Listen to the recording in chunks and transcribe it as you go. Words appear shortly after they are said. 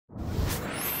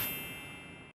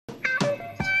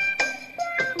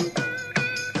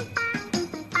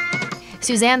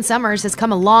Suzanne Summers has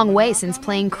come a long way since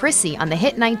playing Chrissy on the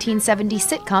hit 1970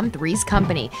 sitcom Three's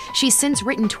Company. She's since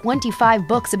written 25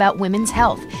 books about women's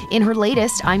health. In her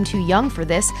latest, I'm Too Young for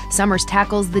This, Summers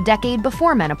tackles the decade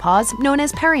before menopause, known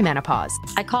as perimenopause.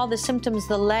 I call the symptoms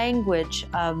the language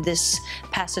of this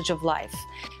passage of life.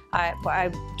 I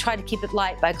try to keep it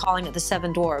light by calling it the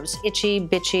seven dwarves: itchy,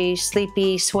 bitchy,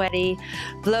 sleepy, sweaty,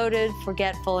 bloated,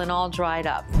 forgetful, and all dried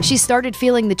up. She started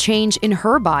feeling the change in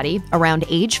her body around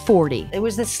age 40. It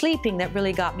was the sleeping that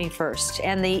really got me first,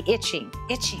 and the itching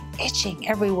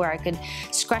everywhere. I could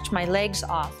scratch my legs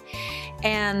off.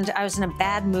 And I was in a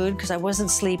bad mood because I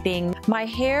wasn't sleeping. My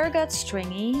hair got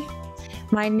stringy.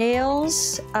 My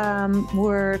nails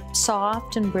were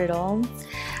soft and brittle.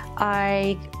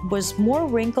 I was more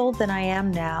wrinkled than I am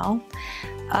now.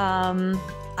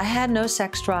 I had no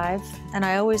sex drive, and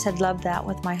I always had loved that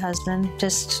with my husband.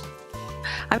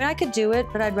 I mean, I could do it,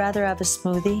 but I'd rather have a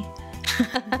smoothie.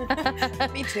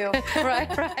 Me too.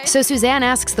 Right. So Suzanne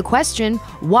asks the question,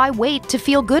 why wait to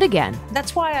feel good again?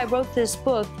 That's why I wrote this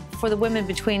book for the women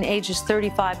between ages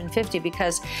 35 and 50,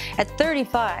 because at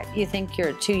 35, you think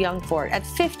you're too young for it. At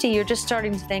 50, you're just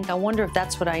starting to think, I wonder if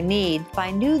that's what I need. If I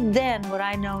knew then what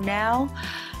I know now,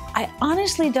 I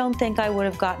honestly don't think I would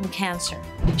have gotten cancer.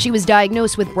 She was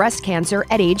diagnosed with breast cancer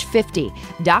at age 50.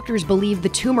 Doctors believe the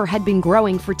tumor had been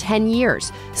growing for 10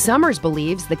 years. Summers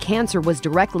believes the cancer was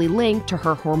directly linked to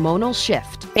her hormonal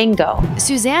shift. Bingo.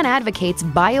 Suzanne advocates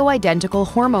bioidentical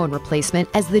hormone replacement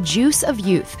as the juice of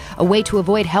youth, a way to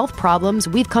avoid health problems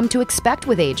we've come to expect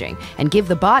with aging and give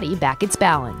the body back its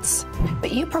balance.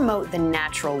 But you promote the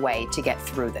natural way to get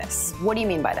through this. What do you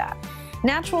mean by that?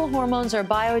 Natural hormones are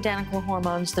bioidentical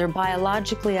hormones. They're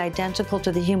biologically identical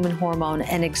to the human hormone,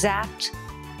 an exact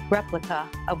replica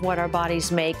of what our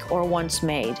bodies make or once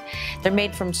made. They're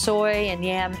made from soy and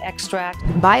yam extract.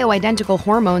 Bioidentical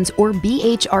hormones, or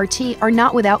BHRT, are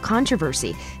not without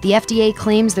controversy. The FDA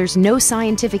claims there's no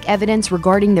scientific evidence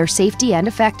regarding their safety and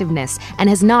effectiveness and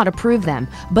has not approved them,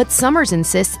 but Summers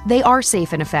insists they are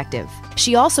safe and effective.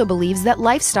 She also believes that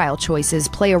lifestyle choices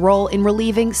play a role in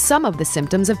relieving some of the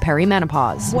symptoms of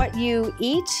perimenopause. What you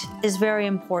eat is very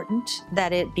important,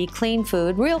 that it be clean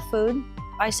food, real food.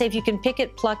 I say if you can pick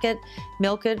it, pluck it,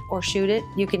 milk it, or shoot it,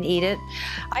 you can eat it.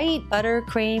 I eat butter,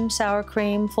 cream, sour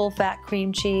cream, full-fat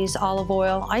cream cheese, olive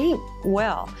oil. I eat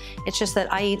well. It's just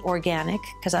that I eat organic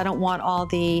because I don't want all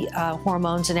the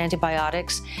hormones and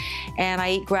antibiotics. And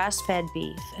I eat grass-fed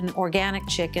beef and organic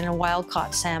chicken and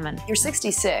wild-caught salmon. You're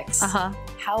 66. Uh-huh.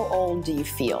 How old do you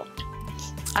feel?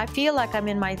 I feel like I'm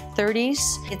in my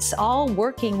 30s. It's all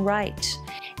working right.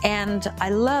 And I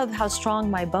love how strong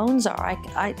my bones are.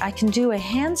 I can do a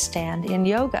handstand in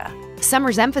yoga.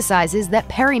 Summers emphasizes that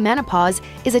perimenopause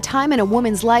is a time in a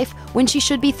woman's life when she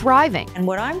should be thriving. And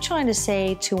what I'm trying to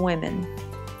say to women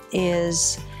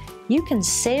is you can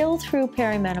sail through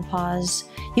perimenopause,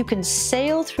 you can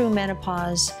sail through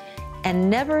menopause, and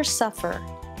never suffer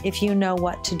if you know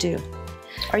what to do.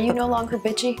 Are you no longer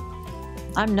bitchy?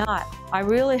 I'm not. I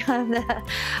really am not.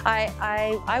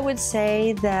 I would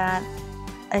say that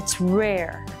it's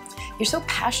rare. You're so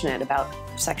passionate about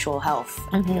sexual health.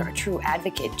 Mm-hmm. You're a true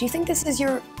advocate. Do you think this is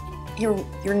your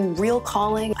real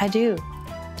calling? I do.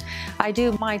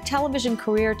 My television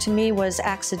career to me was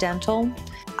accidental.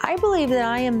 I believe that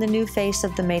I am the new face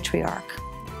of the matriarch.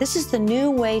 This is the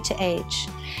new way to age,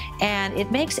 and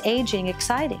it makes aging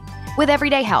exciting. With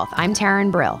Everyday Health, I'm Taryn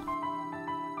Brill.